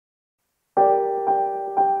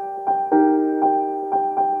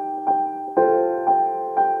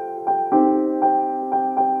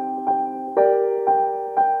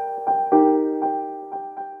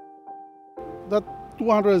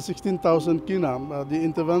216,000 kina, the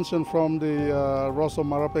intervention from the Rosso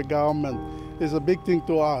Marape government is a big thing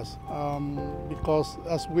to us because,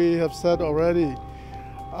 as we have said already,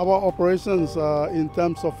 our operations in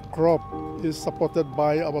terms of crop is supported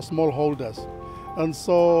by our smallholders. And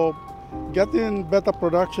so getting better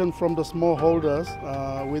production from the smallholders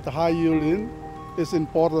with high yielding is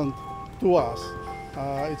important to us.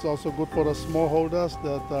 It's also good for the smallholders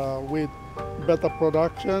that with better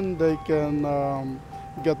production they can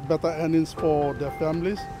get better earnings for their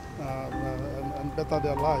families and better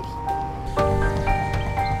their lives.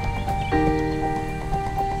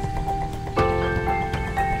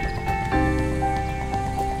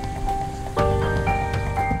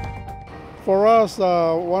 For us,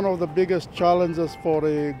 one of the biggest challenges for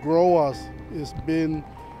the growers is been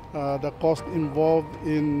the cost involved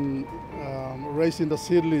in raising the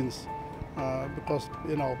seedlings because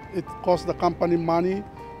it costs the company money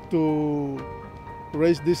to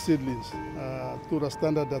raise these seedlings to the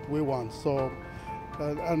standard that we want. So,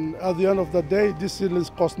 and at the end of the day, these seedlings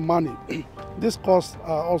cost money. These costs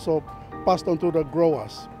are also passed on to the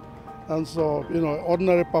growers, and so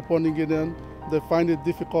ordinary Papua New Guinean, they find it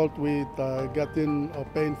difficult with getting or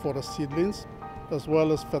paying for the seedlings, as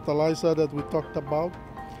well as fertilizer that we talked about.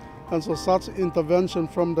 And so such intervention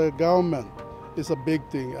from the government is a big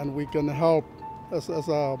thing, and we can help as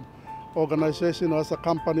an organization, as a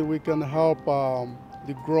company, we can help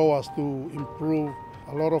the growers to improve.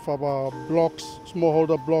 A lot of our blocks,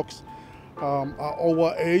 smallholder blocks, are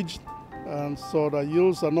overaged, and so the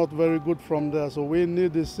yields are not very good from there. So we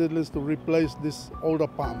need these seedlings to replace these older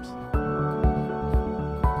palms.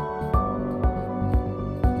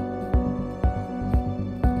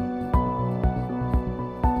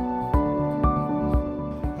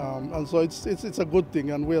 And so it's a good thing,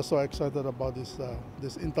 and we are so excited about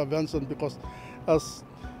this intervention because as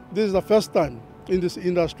this is the first time in this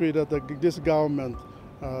industry that this government,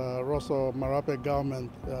 Rosso Marape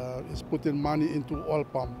government, is putting money into oil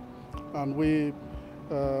palm, and we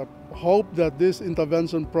hope that this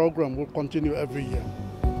intervention program will continue every year.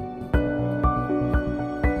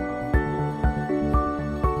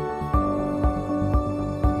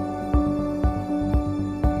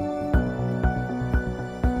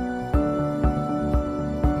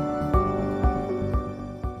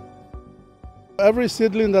 Every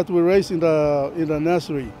seedling that we raise in the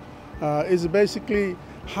nursery is basically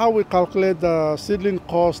how we calculate the seedling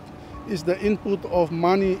cost is the input of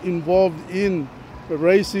money involved in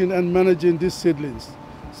raising and managing these seedlings.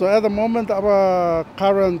 So at the moment our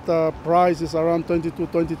current price is around 22,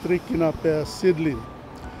 23 kina per seedling.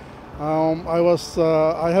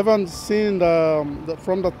 I haven't seen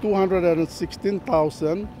from the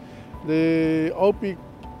 216,000, the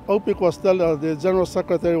OPIC was telling, the General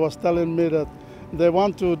Secretary was telling me that they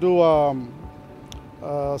want to do a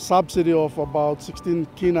subsidy of about 16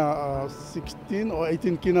 or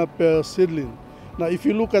 18 kina per seedling. Now, if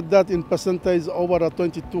you look at that in percentage over the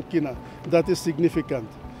 22 kina, that is significant.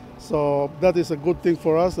 So that is a good thing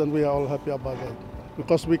for us, and we are all happy about that.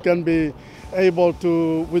 Because we can be able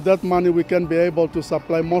to, with that money, we can be able to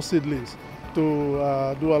supply more seedlings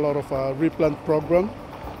to do a lot of replant program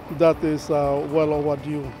that is well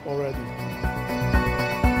overdue already.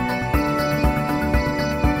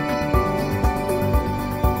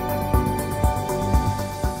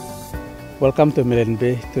 Welcome to Milne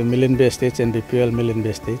Bay Estate and BPL Milne Bay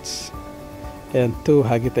Estates, and to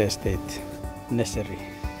Hagita Estate, Nursery.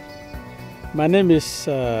 My name is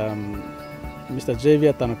Mr.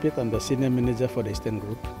 Javier Tanopit. I'm the Senior Manager for the Eastern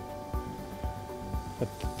Group. But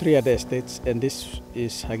 3 other estates, and this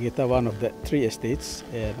is Hagita, one of the 3 estates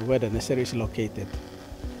where the nursery is located.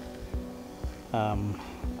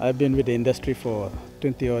 I've been with the industry for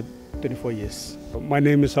 20 or 24 years. My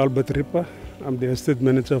name is Albert Ripa. I'm the estate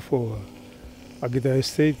manager for Hagita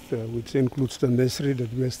Estate, which includes the nursery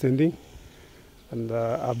that we are standing. And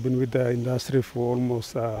I've been with the industry for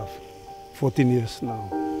almost 14 years now.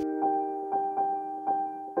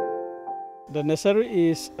 The nursery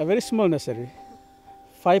is a very small nursery,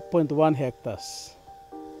 5.1 hectares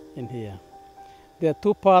in here. There are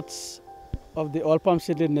 2 parts of the oil palm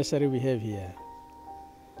seedling nursery we have here.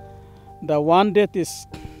 The one that is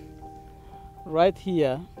right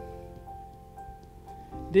here,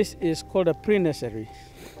 this is called a pre-nursery.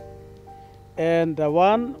 And the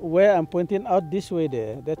one where I'm pointing out this way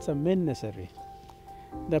there, that's a main nursery.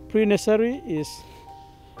 The pre-nursery is,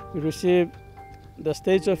 we receive, the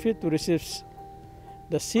stage of it, we receive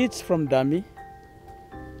the seeds from dummy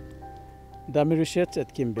research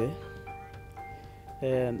at Kimbe,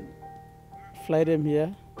 and fly them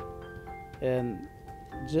here and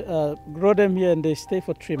grow them here, and they stay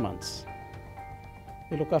for 3 months.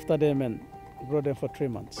 We look after them and grow them for 3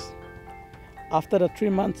 months. After the 3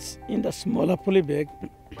 months in the smaller poly bag,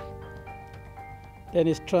 then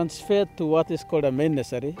it's transferred to what is called a main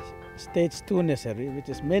nursery, stage 2 nursery, which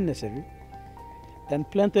is main nursery, and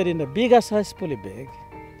planted in a bigger size poly bag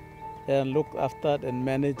and looked after and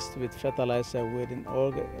managed with fertilizer within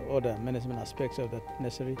all the management aspects of the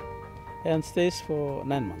nursery, and stays for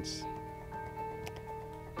 9 months.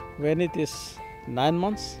 When it is 9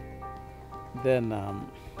 months, then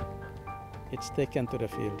it's taken to the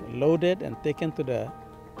field, loaded and taken to the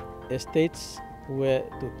estates where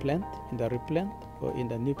to plant, in the replant or in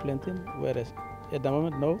the new planting, whereas at the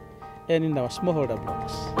moment no, and in our smallholder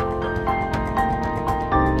blocks.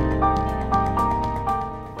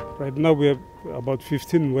 Right now we have about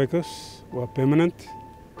 15 workers who are permanent,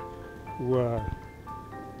 who are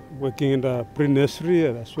working in the pre-nursery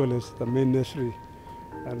as well as the main nursery.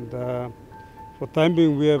 And for time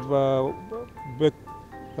being, we have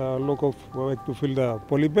local work to fill the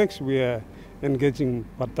poly bags. We are engaging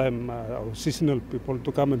part-time or seasonal people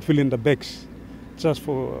to come and fill in the bags, just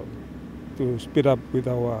to speed up with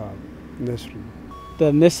our nursery.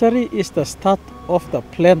 The nursery is the start of the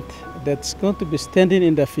plant that's going to be standing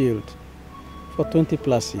in the field for 20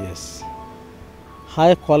 plus years.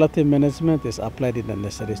 High quality management is applied in the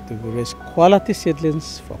nurseries to raise quality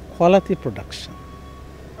seedlings for quality production.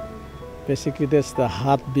 Basically, that's the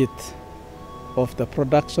heartbeat of the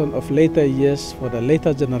production of later years for the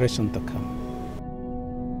later generation to come.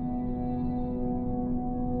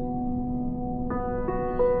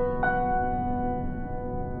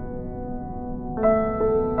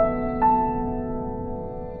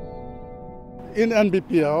 In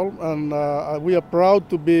NBPL, and we are proud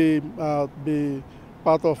to be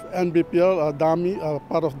part of NBPL,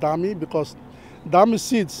 part of DAMI, because DAMI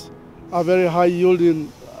seeds are very high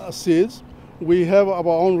yielding seeds. We have our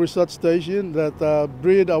own research station that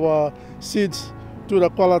breed our seeds to the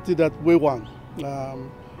quality that we want.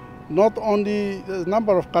 Not only the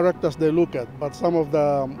number of characters they look at, but some of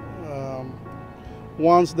the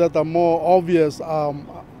ones that are more obvious are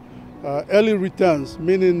early returns,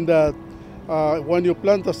 meaning that when you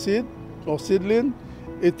plant a seed or seedling,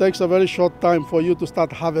 it takes a very short time for you to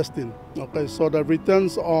start harvesting. Okay, so the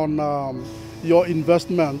returns on your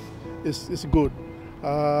investment is good.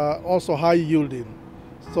 Also high yielding.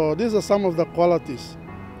 So these are some of the qualities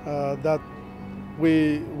that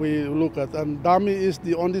we look at. And DAMI is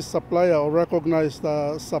the only supplier or recognized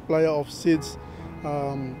supplier of seeds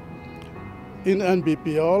in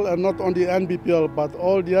NBPL, and not only NBPL, but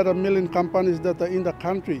all the other milling companies that are in the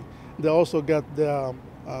country. They also get their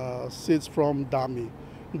seeds from DAMI,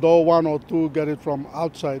 though 1 or 2 get it from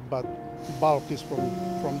outside, but bulk is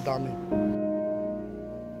from DAMI.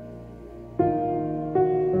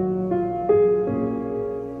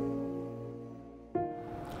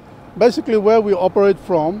 Basically, where we operate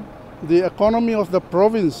from, the economy of the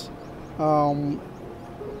province,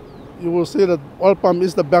 you will see that oil palm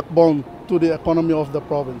is the backbone to the economy of the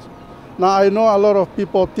province. Now, I know a lot of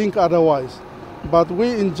people think otherwise, but we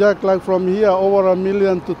inject, like from here, over 1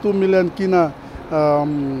 million to 2 million kina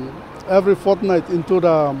every fortnight into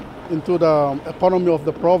the economy of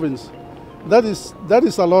the province. That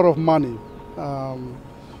is a lot of money.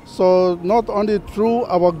 So not only through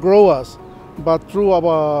our growers, but through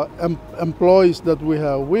our employees that we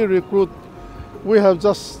have. We have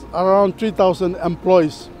just around 3,000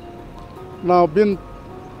 employees. Now,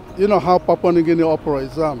 you know how Papua New Guinea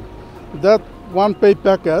operates. That one pay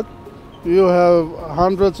packet, you have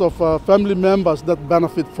hundreds of family members that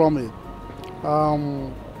benefit from it.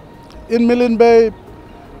 In Milne Bay,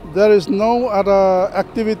 there is no other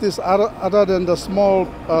activities other than the small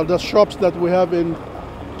the shops that we have in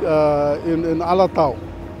Alatau.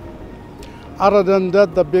 Other than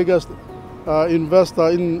that, the biggest investor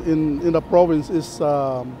in the province is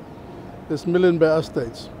Milne Bay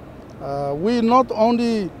Estate. We not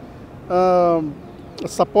only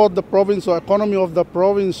support the province or economy of the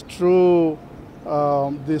province through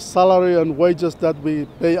the salary and wages that we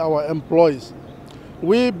pay our employees.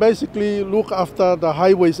 We basically look after the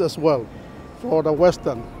highways as well for the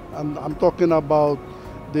western. And I'm talking about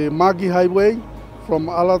the Magi Highway from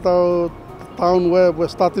Alatau town, where we're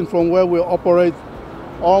starting from where we operate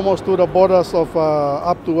almost to the borders of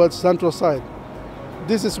up towards central side.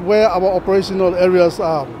 This is where our operational areas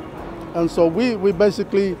are. And so we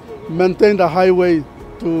basically maintain the highway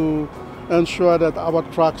to ensure that our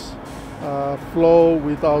trucks flow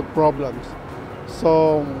without problems.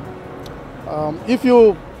 So if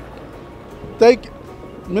you take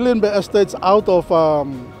Milne Bay Estates out of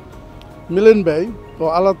Milne Bay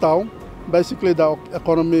or Alatau, basically the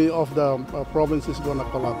economy of the province is going to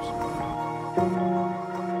collapse. you.